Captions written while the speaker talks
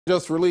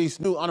Just released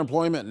new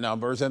unemployment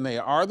numbers, and they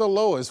are the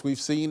lowest we've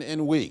seen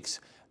in weeks.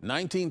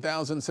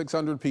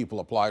 19,600 people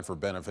applied for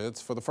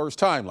benefits for the first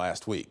time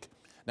last week.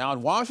 Now,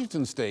 in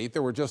Washington state,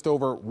 there were just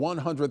over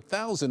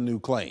 100,000 new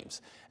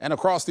claims. And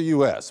across the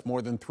U.S.,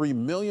 more than 3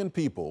 million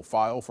people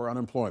file for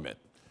unemployment.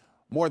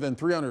 More than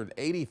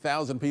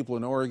 380,000 people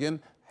in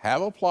Oregon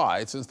have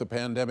applied since the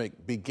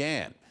pandemic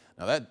began.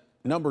 Now, that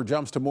number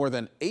jumps to more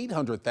than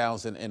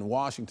 800,000 in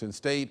Washington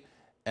state.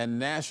 And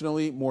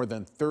nationally, more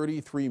than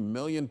 33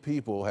 million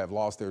people have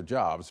lost their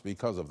jobs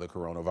because of the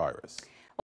coronavirus.